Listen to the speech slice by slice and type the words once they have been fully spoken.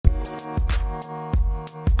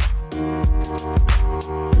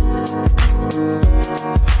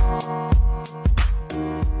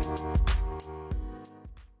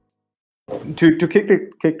to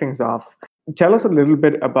kick things off, tell us a little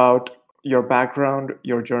bit about your background,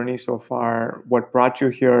 your journey so far, what brought you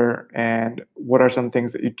here, and what are some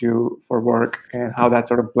things that you do for work, and how that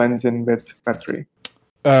sort of blends in with Web3.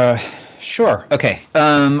 Sure. Okay.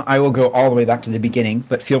 I will go all the way back to the beginning,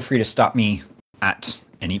 but feel free to stop me at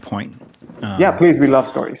any point. Yeah, please. We love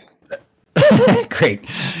stories. Great.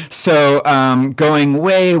 So going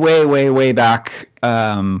way back,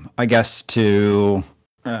 I guess to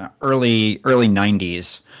early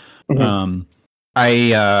 90s. Mhm.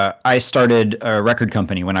 I started a record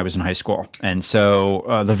company when I was in high school, and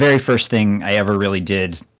so the very first thing I ever really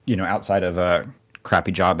did, outside of a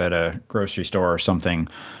crappy job at a grocery store or something,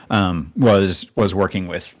 was working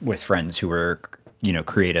with friends who were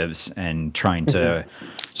creatives and trying to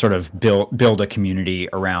sort of build a community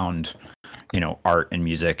around art and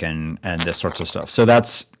music and this sorts of stuff. So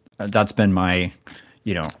that's been my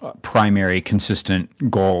primary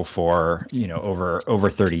consistent goal for over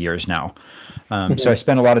 30 years now. So I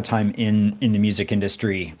spent a lot of time in the music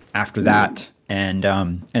industry after that, and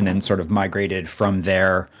then sort of migrated from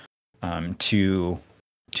there to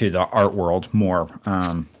the art world more.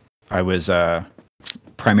 I was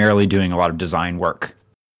primarily doing a lot of design work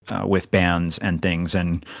with bands and things,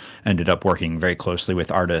 and ended up working very closely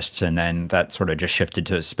with artists, and then that sort of just shifted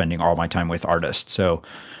to spending all my time with artists. So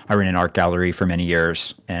I ran an art gallery for many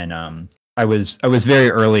years, and I was very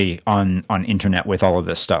early on internet with all of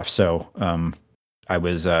this stuff. So I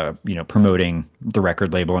was promoting the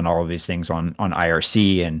record label and all of these things on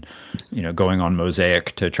IRC, and going on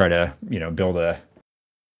Mosaic to try to build a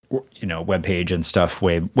web page and stuff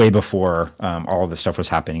way before all of this stuff was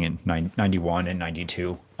happening in 91 and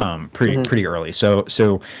 92, pretty early.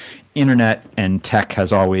 So internet and tech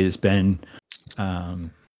has always been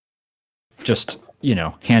just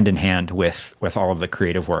hand in hand with all of the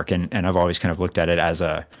creative work, and I've always kind of looked at it as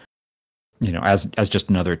a as just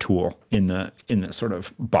another tool in the sort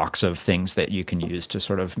of box of things that you can use to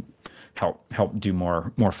sort of help do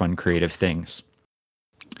more fun creative things.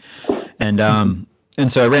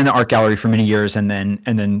 And so I ran the art gallery for many years, and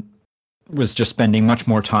then was just spending much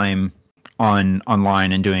more time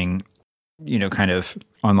online and doing kind of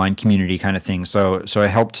online community kind of thing. So I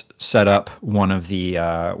helped set up one of the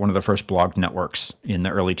first blog networks in the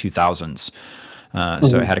early 2000s.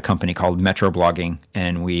 So I had a company called Metro Blogging,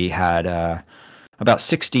 and we had about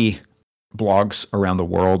 60 blogs around the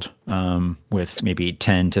world, with maybe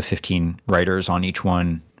 10 to 15 writers on each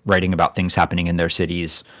one, writing about things happening in their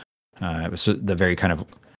cities. It was the very kind of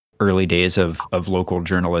early days of local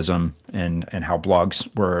journalism, and how blogs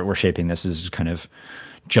were shaping this. Is kind of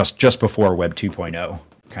just before Web 2.0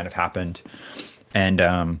 kind of happened,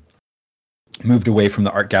 and moved away from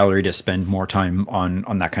the art gallery to spend more time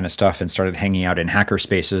on that kind of stuff, and started hanging out in hacker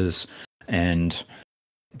spaces and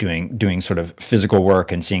doing sort of physical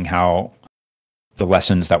work, and seeing how the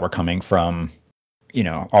lessons that were coming from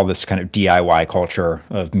all this kind of DIY culture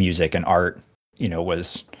of music and art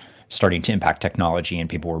was starting to impact technology, and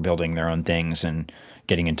people were building their own things and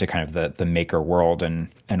getting into kind of the maker world and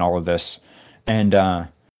all of this. And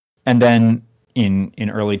then in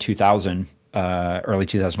early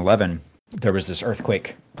 2011, there was this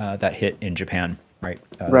earthquake that hit in Japan, right?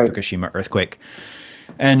 Fukushima earthquake.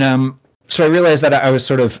 And so I realized that I was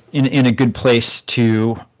sort of in a good place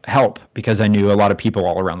to help, because I knew a lot of people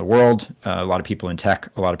all around the world, a lot of people in tech,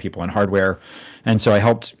 a lot of people in hardware. And so I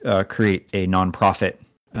helped create a nonprofit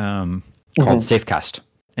called Safecast.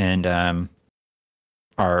 And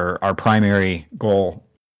our primary goal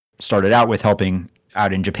started out with helping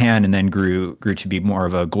out in Japan, and then grew to be more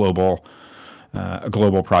of a global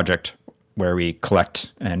project where we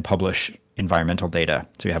collect and publish environmental data.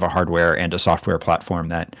 So we have a hardware and a software platform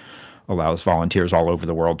that allows volunteers all over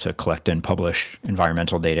the world to collect and publish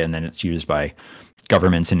environmental data, and then it's used by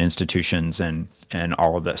governments and institutions and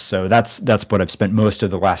all of this. So that's what I've spent most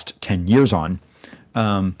of the last 10 years on.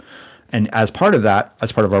 And as part of that,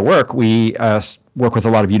 as part of our work, we work with a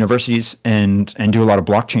lot of universities and do a lot of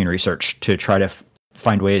blockchain research to try to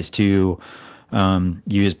find ways to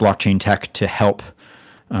use blockchain tech to help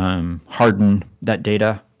harden that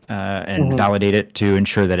data and validate it to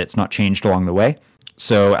ensure that it's not changed along the way.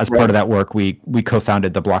 So as part of that work, we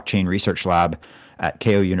co-founded the Blockchain Research Lab at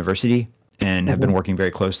Keio University, and have been working very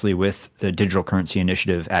closely with the Digital Currency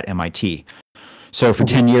Initiative at MIT. So for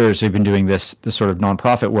 10 years, we've been doing this sort of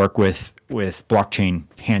nonprofit work with blockchain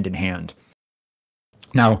hand in hand.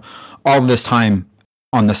 Now, all of this time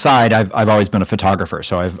on the side, I've always been a photographer.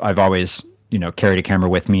 So I've always, carried a camera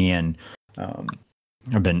with me, and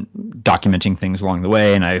I've been documenting things along the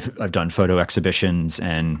way, and I've done photo exhibitions,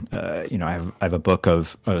 and I have a book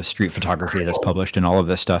of street photography that's published, and all of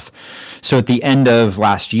this stuff. So at the end of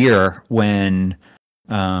last year, when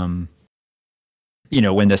when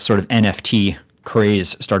this sort of NFT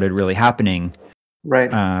craze started really happening,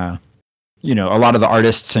 Right. A lot of the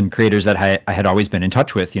artists and creators that I had always been in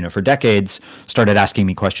touch with, for decades, started asking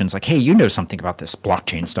me questions like, "Hey, you know something about this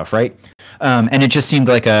blockchain stuff, right?" And it just seemed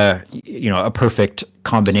like a perfect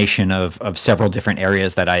combination of several different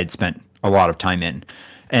areas that I had spent a lot of time in.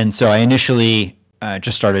 And so I initially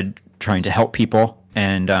just started trying to help people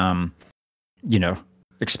and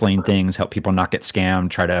explain things, help people not get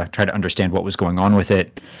scammed, try to understand what was going on with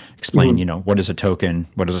it, explain, what is a token,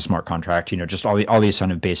 what is a smart contract, just all these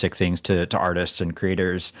kind of basic things to artists and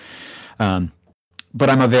creators. But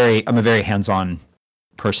I'm a very hands-on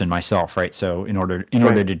person myself, right? So in order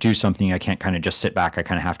to do something, I can't kind of just sit back. I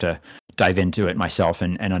kind of have to dive into it myself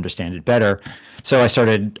and understand it better. So I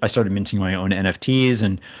started minting my own NFTs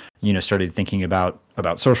and started thinking about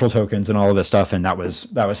social tokens and all of this stuff, and that was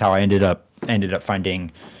how I ended up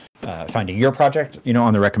finding your project,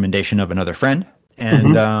 on the recommendation of another friend.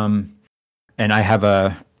 And and I have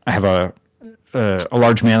a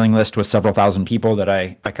large mailing list with several thousand people that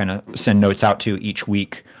I kind of send notes out to each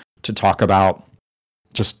week to talk about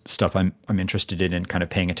just stuff I'm interested in and kind of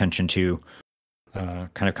paying attention to,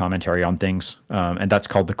 kind of commentary on things, and that's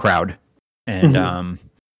called The Crowd. And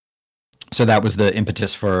so that was the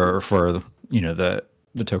impetus for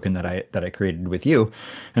the token that I created with you,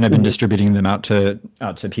 and I've been distributing them out to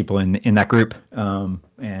people in that group,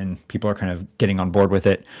 and people are kind of getting on board with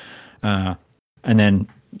it. And then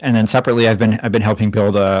separately, I've been helping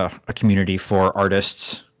build a community for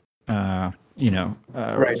artists, focusing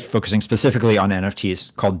specifically on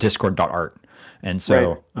NFTs, called Discord.art. And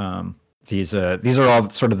so these are all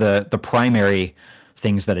sort of the primary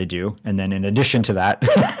things that I do. And then in addition to that,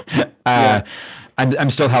 I'm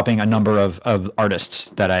still helping a number of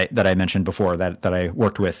artists that I mentioned before that I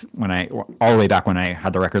worked with all the way back when I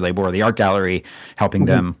had the record label or the art gallery, helping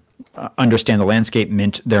them understand the landscape,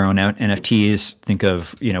 mint their own NFTs, think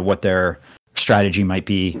of what their strategy might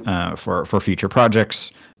be for future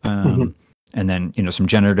projects, and then some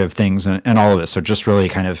generative things and all of this. So just really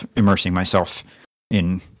kind of immersing myself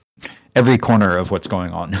in every corner of what's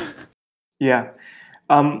going on. Yeah.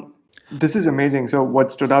 This is amazing. So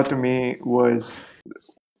what stood out to me was,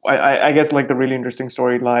 I guess, like, the really interesting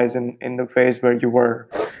story lies in the phase where you were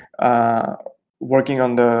working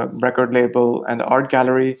on the record label and the art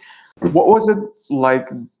gallery. What was it like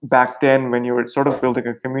back then when you were sort of building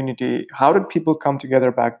a community? How did people come together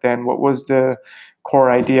back then? What was the core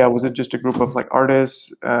idea? Was it just a group of like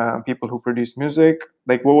artists, people who produce music?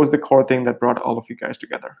 Like, what was the core thing that brought all of you guys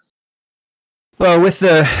together? Well, with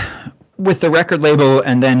the record label,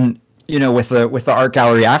 and then with the art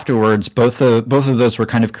gallery afterwards, both of those were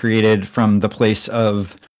kind of created from the place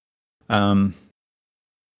of,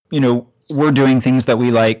 we're doing things that we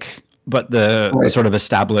like, but the sort of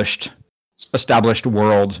established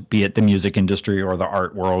world, be it the music industry or the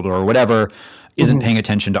art world or whatever, isn't paying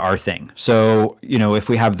attention to our thing. So if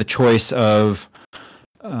we have the choice of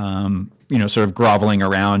sort of groveling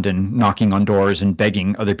around and knocking on doors and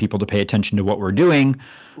begging other people to pay attention to what we're doing,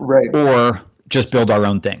 or just build our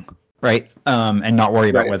own thing, right? And not worry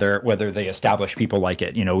about whether the established people like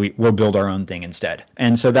it. We'll build our own thing instead.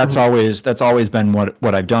 And so that's always been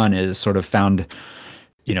what I've done, is sort of found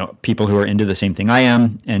people who are into the same thing I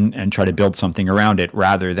am and try to build something around it,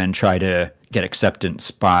 rather than try to get acceptance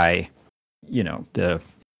by the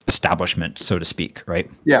establishment, so to speak, right?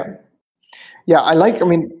 Yeah.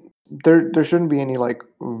 There shouldn't be any like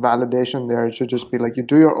validation there. It should just be like, you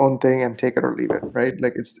do your own thing and take it or leave it, right?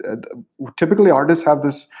 Like, it's typically artists have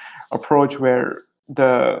this approach where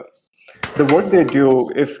the work they do,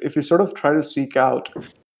 if you sort of try to seek out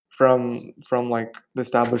from like the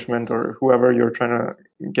establishment or whoever you're trying to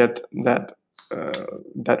get that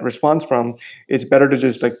response from, it's better to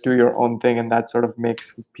just like do your own thing, and that sort of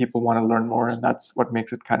makes people want to learn more, and that's what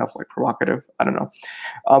makes it kind of like provocative. I don't know.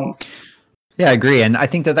 Yeah, I agree. And I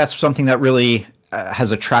think that's something that really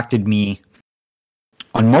has attracted me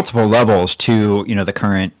on multiple levels to, the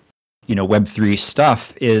current, Web3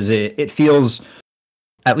 stuff, is it feels,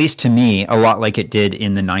 at least to me, a lot like it did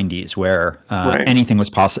in the 90s, where anything was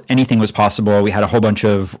possible. We had a whole bunch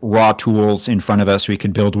of raw tools in front of us. We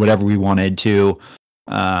could build whatever we wanted to.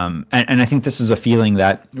 And I think this is a feeling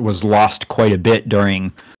that was lost quite a bit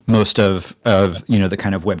during most of the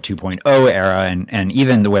kind of Web 2.0 era and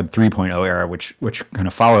even the Web 3.0 era, which kind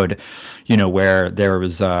of followed, where there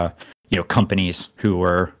was companies who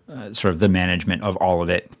were sort of the management of all of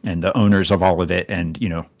it and the owners of all of it, and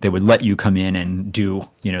they would let you come in and do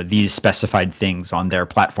these specified things on their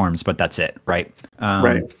platforms, but that's it, right?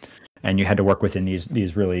 Right. And you had to work within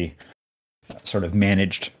these really sort of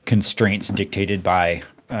managed constraints dictated by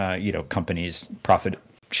companies' profit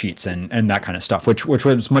sheets and that kind of stuff, which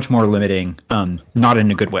was much more limiting, not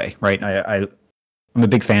in a good way, right? I'm a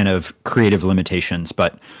big fan of creative limitations,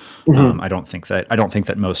 but I don't think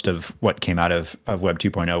that most of what came out of Web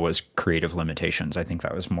 2.0 was creative limitations. I think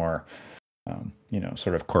that was more,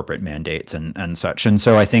 sort of corporate mandates and such. And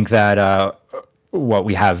so I think that what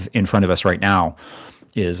we have in front of us right now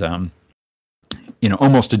is,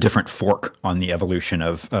 almost a different fork on the evolution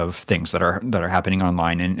of things that are happening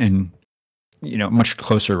online, and much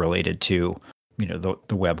closer related to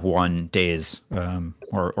the Web 1 days,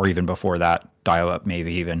 or even before that, dial-up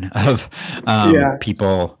maybe even, of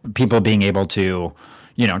people being able to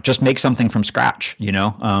just make something from scratch,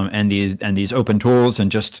 and these open tools,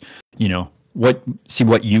 and just see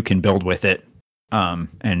what you can build with it,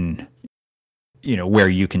 and where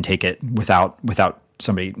you can take it without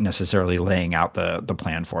somebody necessarily laying out the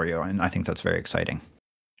plan for you. And I think that's very exciting.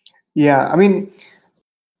 Yeah, I mean,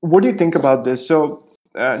 what do you think about this? So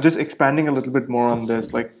just expanding a little bit more on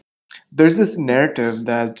this, like, there's this narrative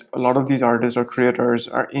that a lot of these artists or creators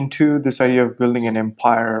are into this idea of building an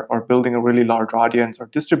empire or building a really large audience or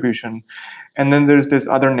distribution. And then there's this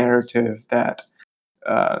other narrative that,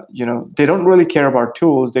 they don't really care about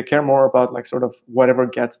tools. They care more about like sort of whatever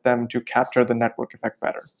gets them to capture the network effect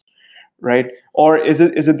better. Right? Or is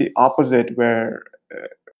it the opposite, where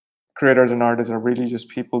creators and artists are really just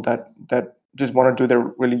people that just want to do their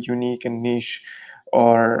really unique and niche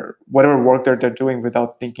or whatever work that they're doing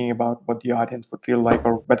without thinking about what the audience would feel like,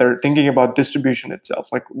 or whether thinking about distribution itself?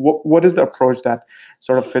 Like, what is the approach that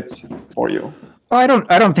sort of fits for you? Well,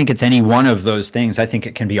 I don't think it's any one of those things. I think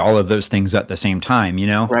it can be all of those things at the same time.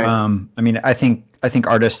 Right. I mean, I think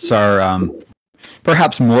artists are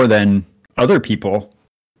perhaps more than other people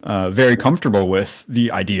very comfortable with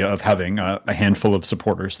the idea of having a handful of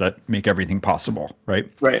supporters that make everything possible, right?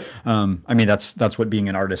 Right. I mean, that's what being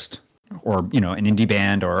an artist, or an indie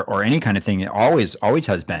band, or any kind of thing, it always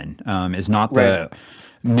has been, is not the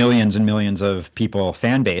millions and millions of people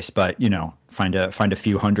fan base, but find a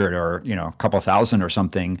few hundred, or a couple thousand or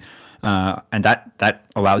something, and that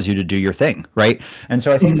allows you to do your thing, right? And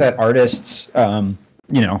so I think that artists, a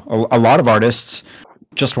lot of artists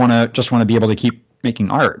just want to be able to keep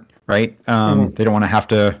making art, right? They don't want to have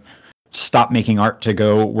to stop making art to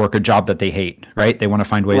go work a job that they hate, right? They want to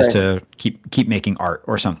find ways to keep making art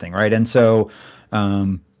or something, right? And so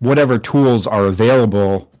whatever tools are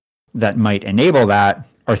available that might enable that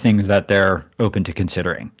are things that they're open to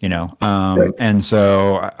considering, And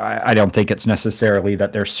so I don't think it's necessarily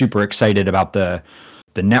that they're super excited about the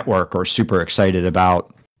network or super excited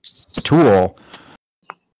about a tool.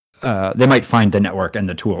 They might find the network and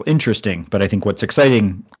the tool interesting, but I think what's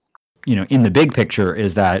exciting, in the big picture,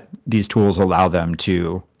 is that these tools allow them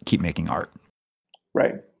to keep making art.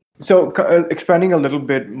 Right. So expanding a little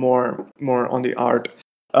bit more on the art,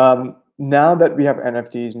 now that we have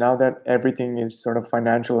NFTs, now that everything is sort of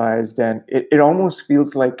financialized, and it almost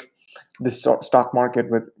feels like the stock market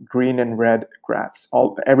with green and red graphs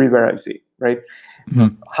everywhere I see, right?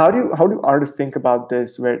 Mm-hmm. How do artists think about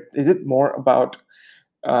this? Where is it more about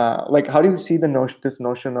like, how do you see this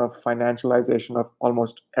notion of financialization of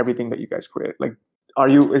almost everything that you guys create? Like, are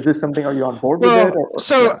you on board with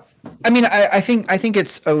it? I mean, I think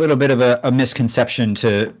it's a little bit of a misconception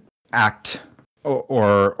to act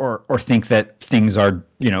or think that things are,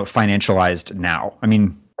 financialized now. I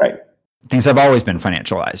mean, right. Things have always been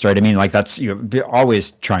financialized, right? I mean, like, that's, you're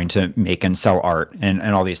always trying to make and sell art and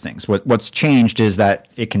all these things. What's changed is that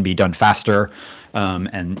it can be done faster,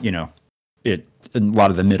 and a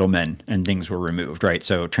lot of the middlemen and things were removed, right?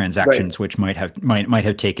 So transactions which might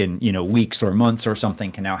have taken weeks or months or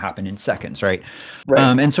something can now happen in seconds, right?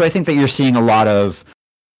 And so I think that you're seeing a lot of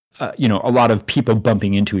people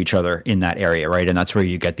bumping into each other in that area, right? And that's where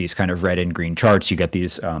you get these kind of red and green charts. You get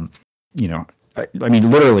these, I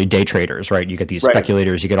mean, literally day traders, right? You get these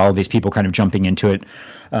speculators. You get all these people kind of jumping into it,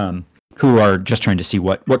 who are just trying to see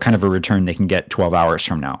what kind of a return they can get 12 hours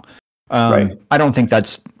from now. I don't think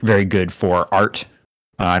that's very good for art.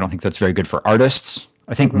 I don't think that's very good for artists.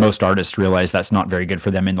 I think most artists realize that's not very good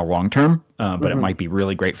for them in the long term, but it might be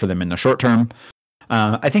really great for them in the short term.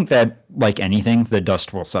 I think that, like anything, the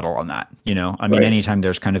dust will settle on that. I mean, anytime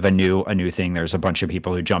there's kind of a new thing, there's a bunch of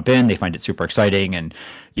people who jump in, they find it super exciting, and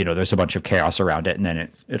there's a bunch of chaos around it, and then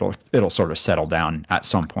it'll sort of settle down at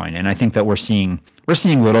some point. And I think that we're seeing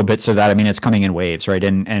little bits of that. I mean, it's coming in waves, right?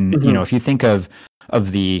 And if you think of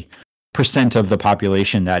of the percent of the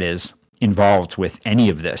population that is involved with any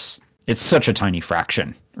of this, it's such a tiny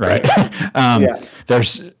fraction, right?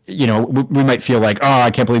 There's, we might feel like, oh,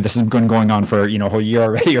 I can't believe this has been going on for, a whole year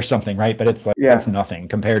already or something, right? But it's like, that's nothing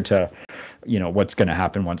compared to, what's going to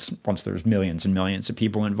happen once there's millions and millions of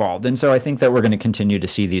people involved. And so I think that we're going to continue to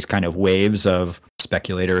see these kind of waves of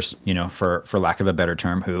speculators, for lack of a better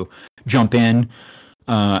term, who jump in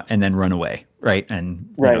and then run away, right?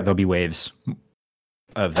 And there'll be waves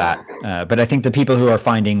of that. But I think the people who are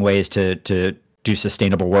finding ways to do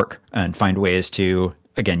sustainable work and find ways to,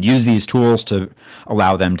 again, use these tools to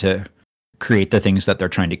allow them to create the things that they're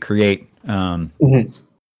trying to create,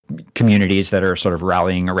 communities that are sort of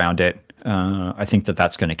rallying around it. I think that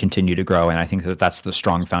that's going to continue to grow. And I think that that's the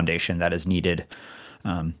strong foundation that is needed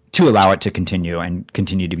to allow it to continue and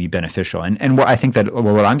continue to be beneficial. And what I think that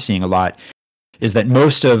what I'm seeing a lot is that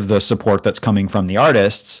most of the support that's coming from the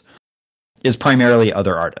artists is primarily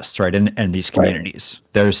other artists, right? And these communities.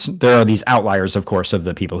 There are these outliers, of course, of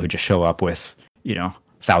the people who just show up with,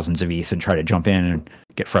 thousands of ETH and try to jump in and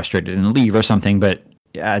get frustrated and leave or something. But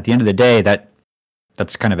at the end of the day,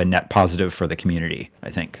 that's kind of a net positive for the community,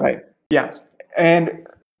 I think. Right. Yeah. And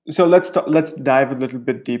so let's dive a little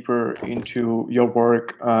bit deeper into your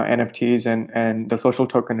work, NFTs and the social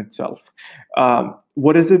token itself.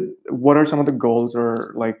 What is it? What are some of the goals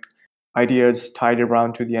or ideas tied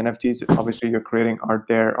around to the NFTs? Obviously, you're creating art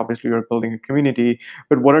there. Obviously, you're building a community.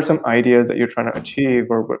 But what are some ideas that you're trying to achieve,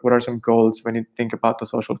 or what are some goals when you think about the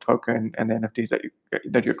social token and the NFTs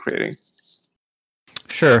that you're creating?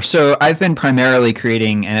 Sure. So I've been primarily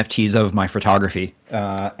creating NFTs of my photography,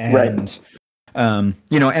 and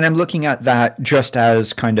I'm looking at that just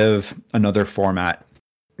as kind of another format,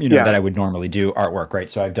 that I would normally do artwork, right?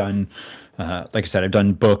 So I've done, like I said, I've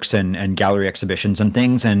done books and gallery exhibitions and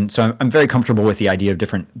things, and so I'm very comfortable with the idea of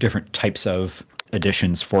different types of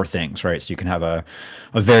editions for things, right? So you can have a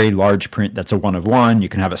very large print that's a 1 of 1. You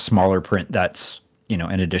can have a smaller print that's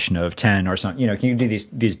an edition of 10 or something. You can do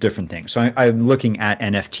these different things. So I'm looking at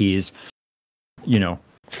NFTs,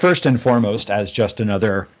 first and foremost as just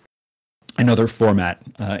another format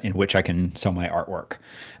in which I can sell my artwork.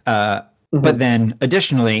 But then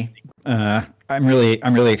additionally, I'm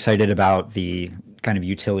really excited about the kind of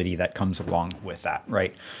utility that comes along with that,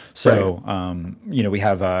 right? So, we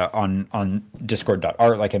have on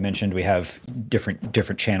discord.art, like I mentioned, we have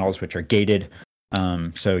different channels which are gated.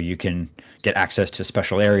 So you can get access to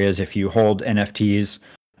special areas if you hold NFTs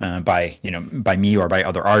by me or by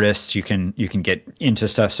other artists. You can get into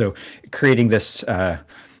stuff. So creating this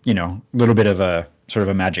little bit of a sort of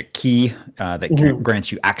a magic key that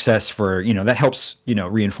grants you access for that helps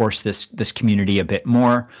reinforce this community a bit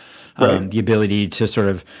more. The ability to sort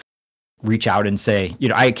of reach out and say,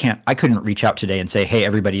 I couldn't reach out today and say, hey,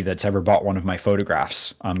 everybody that's ever bought one of my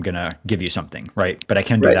photographs, I'm going to give you something, right? But I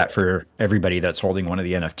can do that for everybody that's holding one of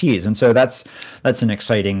the NFTs. And so that's an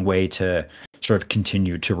exciting way to sort of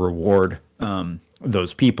continue to reward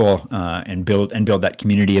those people and build that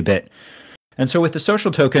community a bit. And so with the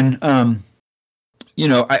social token, I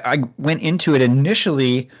went into it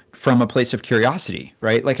initially from a place of curiosity,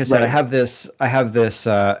 right? Like I said, I have this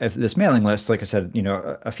mailing list, like I said,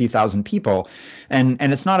 a few thousand people, and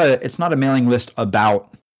it's not a mailing list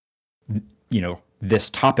about,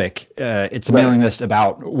 this topic. It's a mailing list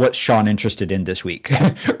about what Sean interested in this week,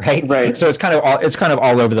 right? Right. So it's kind of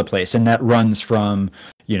all over the place, and that runs from,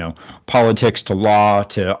 politics to law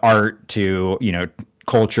to art to,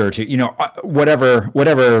 culture to,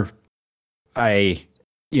 whatever I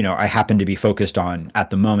happen to be focused on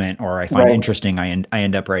at the moment, or I find interesting, I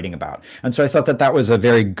end up writing about. And so I thought that was a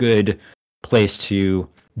very good place to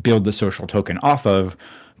build the social token off of,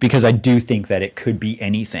 because I do think that it could be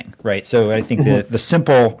anything, right? So I think the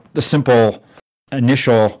simple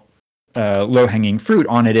initial low-hanging fruit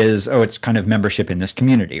on it is, it's kind of membership in this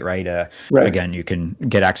community, right? Again, you can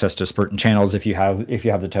get access to certain channels if you have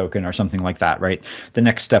the token or something like that, right? The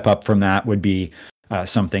next step up from that would be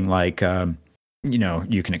something like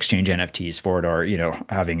you can exchange NFTs for it, or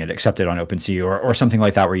having it accepted on OpenSea or something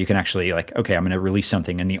like that, where you can actually I'm going to release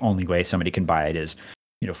something, and the only way somebody can buy it is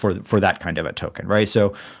for that kind of a token, right?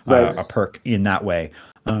 So a perk in that way.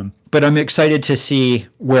 But I'm excited to see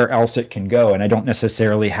where else it can go, and I don't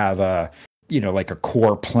necessarily have a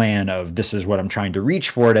core plan of this is what I'm trying to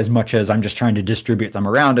reach for it, as much as I'm just trying to distribute them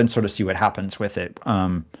around and sort of see what happens with it.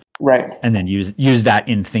 And then use that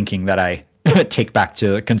in thinking that I take back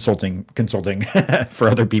to consulting for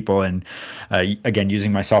other people, and again,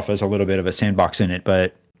 using myself as a little bit of a sandbox in it,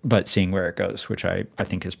 but seeing where it goes, which I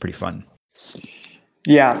think is pretty fun.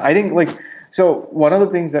 Yeah, I think so one of the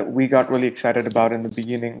things that we got really excited about in the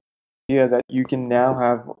beginning, idea that you can now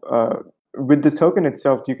have with the token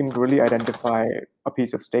itself, you can really identify a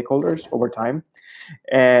piece of stakeholders over time,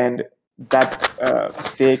 and that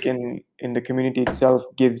stake in the community itself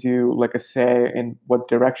gives you like a say in what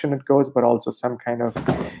direction it goes, but also some kind of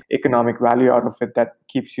economic value out of it that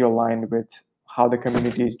keeps you aligned with how the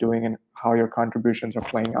community is doing and how your contributions are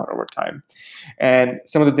playing out over time. And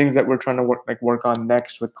some of the things that we're trying to work on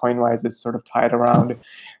next with Coinwise is sort of tied around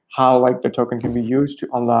how like the token can be used to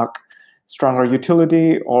unlock stronger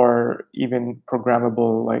utility or even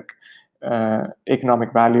programmable like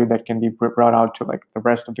economic value that can be brought out to like the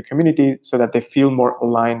rest of the community so that they feel more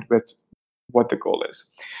aligned with what the goal is.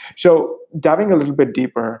 So diving a little bit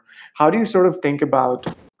deeper, how do you sort of think about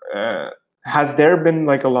has there been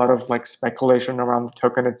like a lot of like speculation around the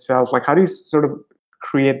token itself? Like how do you sort of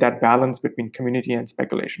create that balance between community and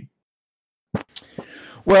speculation?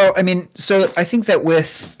 Well, I mean, so I think that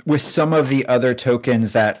with some of the other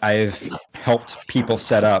tokens that I've helped people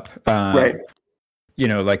set up, Right. you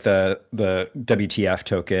know, like the WTF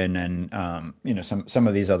token and you know, some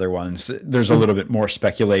of these other ones, there's a little bit more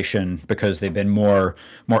speculation because they've been more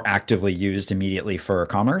actively used immediately for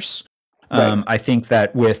commerce. Right. I think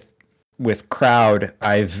that with Crowd,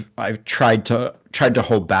 I've tried to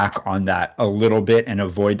hold back on that a little bit and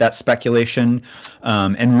avoid that speculation,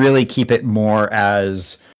 and really keep it more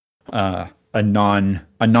as a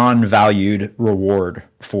non-valued reward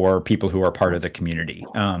for people who are part of the community.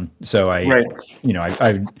 So Right. you know,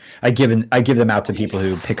 I give them out to people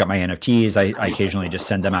who pick up my NFTs. I occasionally just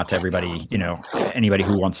send them out to everybody, you know, anybody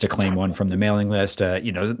who wants to claim one from the mailing list,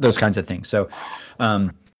 you know, those kinds of things. So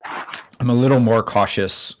I'm a little more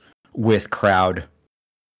cautious with Crowd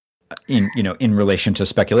in relation to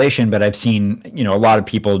speculation, but I've seen, you know, a lot of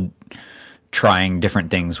people trying different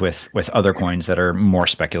things with other coins that are more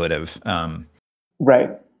speculative.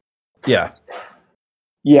 Right. Yeah.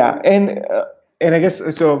 And I guess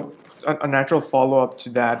so a natural follow-up to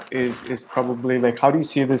that is probably like how do you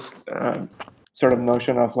see this sort of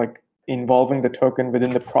notion of like involving the token within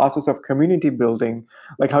the process of community building?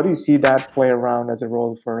 Like how do you see that play around as a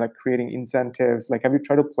role for like creating incentives? Like have you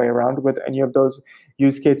tried to play around with any of those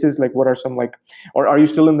use cases? Like what are some like, or are you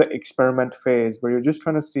still in the experiment phase where you're just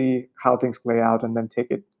trying to see how things play out and then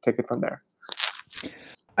take it from there?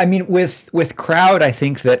 I mean, with Crowd, I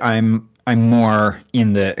think that I'm more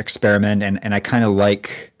in the experiment, and I kind of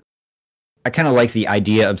like the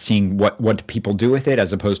idea of seeing what people do with it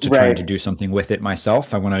as opposed to trying to do something with it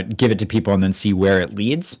myself. I want to give it to people and then see where it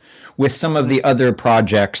leads. With some of the other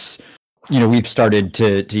projects, you know, we've started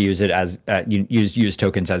to use it as use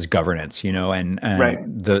tokens as governance, you know, and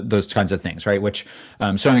those kinds of things, right? Which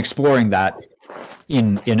so I'm exploring that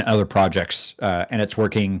in other projects, and it's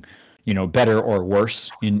working, you know, better or worse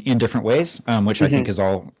in different ways, which I think is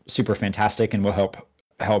all super fantastic and will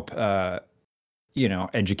help you know,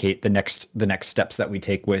 educate the next steps that we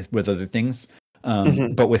take with other things.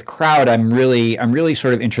 But with Crowd, I'm really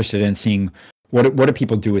sort of interested in seeing what do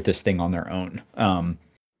people do with this thing on their own,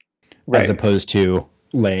 as opposed to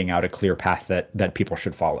laying out a clear path that people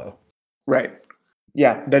should follow. Right.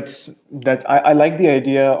 Yeah, that's I like the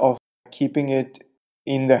idea of keeping it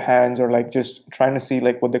in the hands or like just trying to see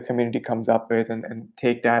like what the community comes up with and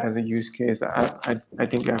take that as a use case. I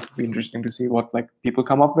think that would be interesting to see what like people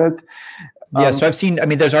come up with. Yeah, so I've seen, I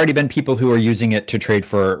mean, there's already been people who are using it to trade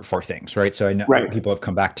for things, right? So I know people have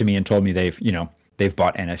come back to me and told me they've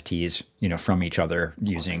bought NFTs, you know, from each other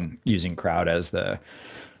using Crowd as the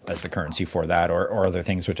currency for that or other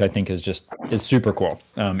things, which I think is super cool.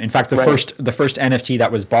 In fact, the first NFT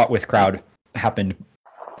that was bought with Crowd happened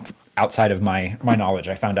outside of my knowledge.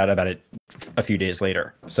 I found out about it a few days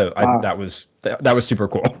later. So that was super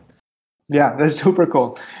cool. Yeah, that's super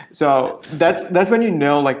cool. So that's when you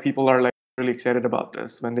know like people are like really excited about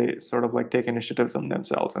this, when they sort of like take initiatives on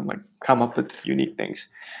themselves and like come up with unique things.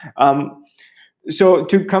 So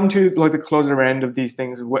to come to like the closer end of these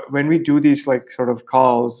things, when we do these like sort of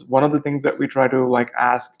calls, one of the things that we try to like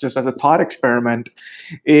ask just as a thought experiment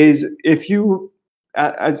is if you,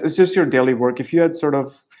 as it's just your daily work, if you had sort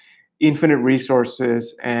of infinite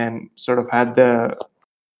resources and sort of had the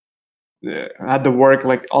work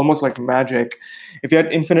like almost like magic, if you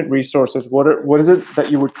had infinite resources, what is it that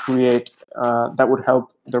you would create that would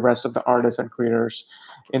help the rest of the artists and creators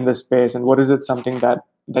in this space, and what is it something that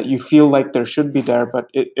you feel like there should be there but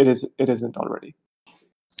it isn't already?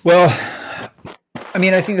 Well, I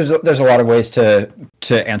mean, I think there's a lot of ways to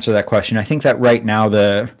answer that question. I think that right now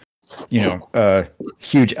the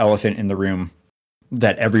huge elephant in the room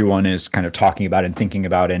that everyone is kind of talking about and thinking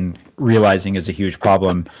about and realizing is a huge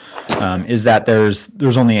problem, is that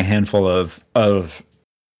there's only a handful of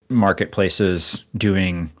marketplaces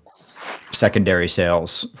doing secondary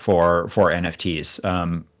sales for NFTs.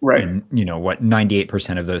 Right. And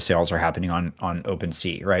 98% of those sales are happening on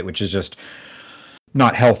OpenSea, right? Which is just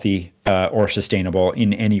not healthy or sustainable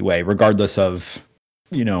in any way, regardless of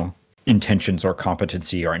intentions or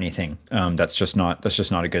competency or anything. That's just not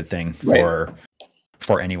a good thing for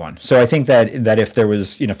anyone. So I think that if there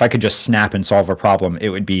was, if I could just snap and solve a problem, it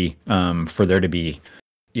would be for there to be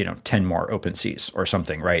 10 more OpenSeas or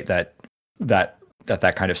something, right? That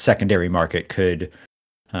kind of secondary market could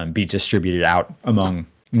be distributed out among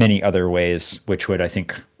many other ways, which would, I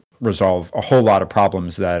think, resolve a whole lot of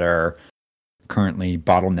problems that are currently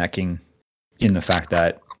bottlenecking in the fact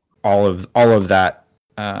that all of that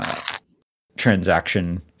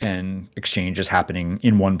transaction and exchange is happening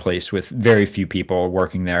in one place with very few people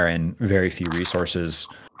working there and very few resources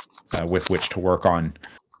with which to work on,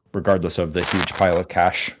 regardless of the huge pile of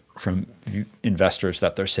cash from investors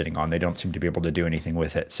that they're sitting on. They don't seem to be able to do anything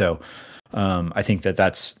with it. So I think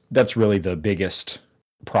that's really the biggest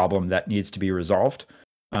problem that needs to be resolved.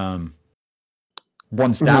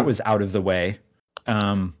 Once that was out of the way,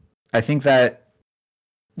 I think that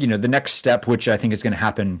the next step, which I think is going to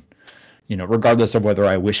happen, regardless of whether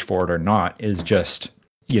I wish for it or not, is just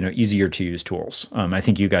easier to use tools. I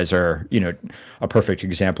think you guys are a perfect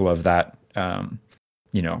example of that.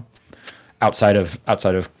 Outside of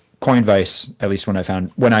Coinvice, at least when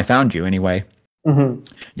I found you anyway.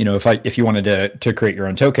 If you wanted to create your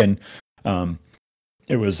own token,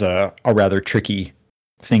 it was a rather tricky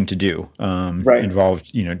thing to do.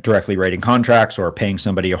 Involved directly writing contracts or paying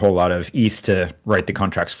somebody a whole lot of ETH to write the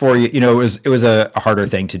contracts for you. It was a harder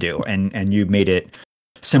thing to do, and you made it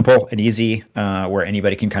simple and easy, where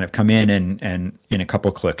anybody can kind of come in and in a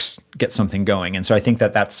couple clicks get something going. And so I think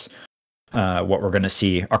that's what we're going to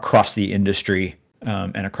see across the industry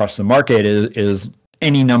and across the market is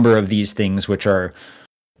any number of these things which are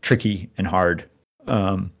tricky and hard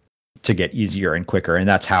to get easier and quicker. And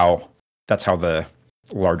that's how the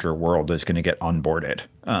larger world is going to get onboarded.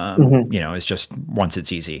 It's just once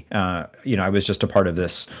it's easy. I was just a part of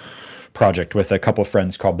this project with a couple of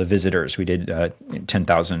friends called the Visitors. We did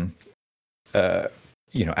 10,000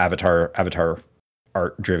 avatar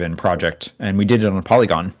art driven project, and we did it on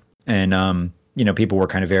Polygon. And people were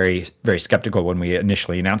kind of very, very skeptical when we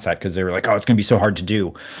initially announced that, because they were like, "Oh, it's going to be so hard to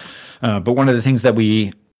do." But one of the things that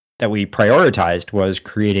we prioritized was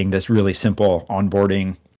creating this really simple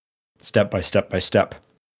onboarding, step by step,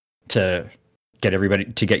 to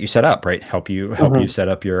get you set up, right? Help you set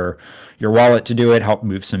up your wallet to do it, help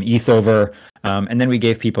move some ETH over, and then we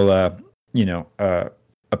gave people a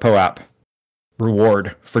POAP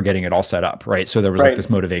reward for getting it all set up, right? So there was like this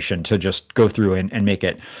motivation to just go through and make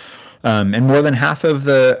it. And more than half of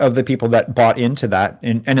the people that bought into that,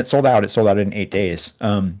 and it sold out. It sold out in 8 days.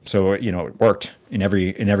 So it worked in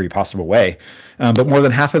every possible way. But more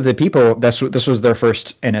than half of the people, this was their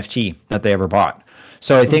first NFT that they ever bought.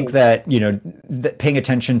 So I think that paying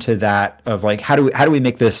attention to that, of like how do we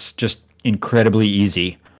make this just incredibly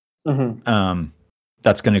easy,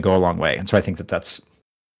 that's going to go a long way. And so I think that's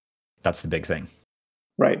the big thing.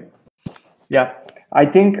 Right. Yeah. I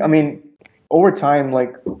think, over time,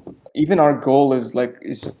 like, even our goal is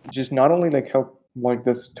just not only like help like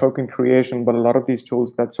this token creation, but a lot of these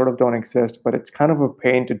tools that sort of don't exist, but it's kind of a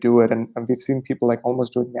pain to do it. And we've seen people like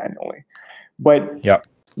almost do it manually.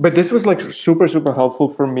 But this was like super, super helpful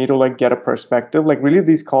for me to like get a perspective. Like really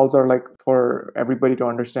these calls are like for everybody to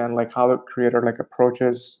understand like how a creator like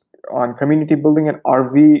approaches on community building, and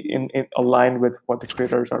are we in aligned with what the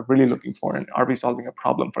creators are really looking for, and are we solving a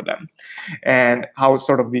problem for them, and how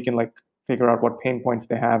sort of we can like figure out what pain points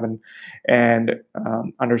they have and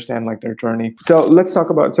understand like their journey. So let's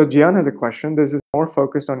talk about, so Gian has a question. This is more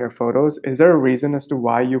focused on your photos. Is there a reason as to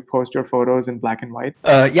why you post your photos in black and white?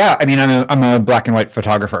 Yeah, I'm a black and white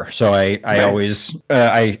photographer. So I always,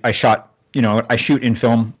 I shot, I shoot in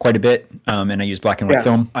film quite a bit, and I use black and white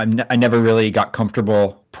film. I never really got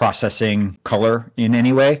comfortable processing color in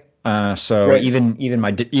any way. Even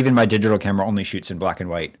my digital camera only shoots in black and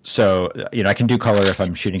white. So I can do color if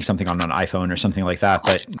I'm shooting something on an iPhone or something like that.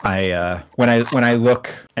 But when I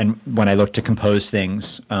look to compose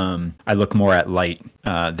things, I look more at light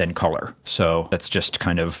than color. So that's just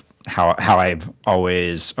kind of how I've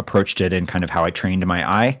always approached it, and kind of how I trained my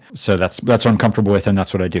eye. So that's what I'm comfortable with, and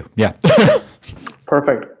that's what I do. Yeah.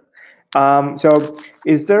 Perfect. So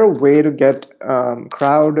is there a way to get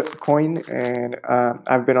Crowd Coin? And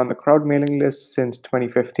I've been on the Crowd mailing list since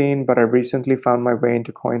 2015, but I recently found my way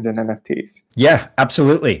into coins and NFTs. Yeah,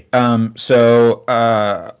 absolutely. So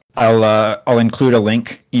I'll include a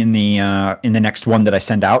link in the next one that I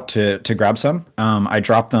send out to grab some. I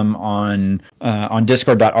drop them on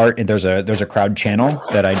discord.art. There's a crowd channel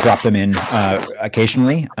that I drop them in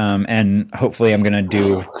occasionally, and hopefully I'm gonna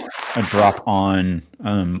do a drop on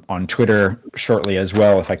Twitter shortly as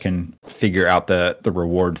well, if I can figure out the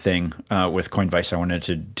reward thing with Coinvice. I wanted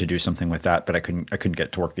to do something with that, but I couldn't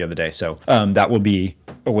get to work the other day, so that will be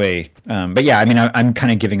a way. But yeah, I mean, I'm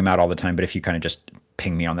kind of giving them out all the time, but if you kind of just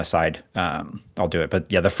ping me on the side, I'll do it.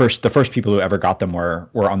 But yeah, the first people who ever got them were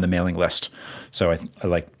on the mailing list, so I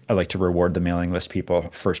like to reward the mailing list people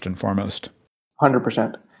first and foremost.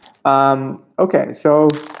 100%. Okay, so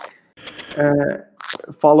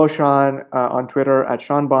follow Sean on Twitter at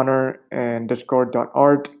Sean Bonner and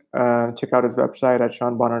discord.art. Check out his website at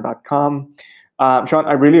seanbonner.com. Sean,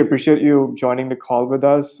 I really appreciate you joining the call with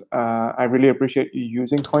us. I really appreciate you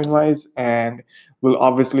using Coinwise, and we'll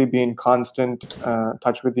obviously be in constant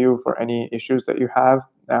touch with you for any issues that you have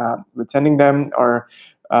with sending them or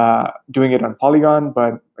doing it on Polygon.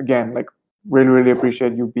 But again, like, really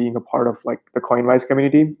appreciate you being a part of like the Coinwise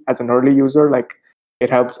community as an early user. Like, it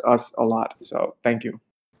helps us a lot. So thank you.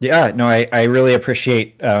 Yeah, no, I really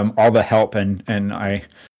appreciate all the help, and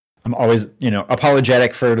I'm always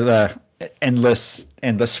apologetic for the endless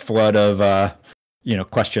flood of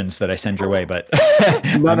questions that I send your way, but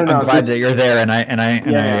I'm glad that you're there, and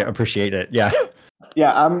I appreciate it. Yeah.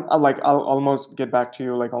 Yeah, I'll almost get back to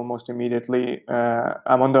you like almost immediately.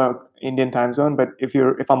 I'm on the Indian time zone, but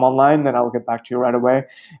if I'm online, then I'll get back to you right away,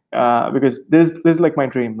 because this is like my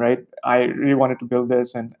dream, right? I really wanted to build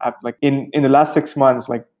this, and I've like in the last 6 months,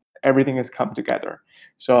 like everything has come together.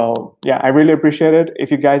 So yeah, I really appreciate it.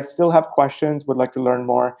 If you guys still have questions, would like to learn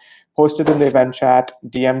more, post it in the event chat,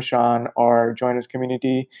 DM Sean, or join his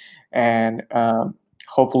community, and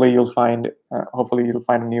hopefully you'll find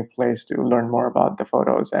a new place to learn more about the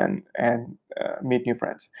photos and meet new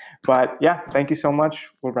friends. But yeah, thank you so much.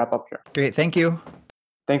 We'll wrap up here. Great, thank you.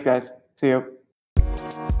 Thanks, guys. See you.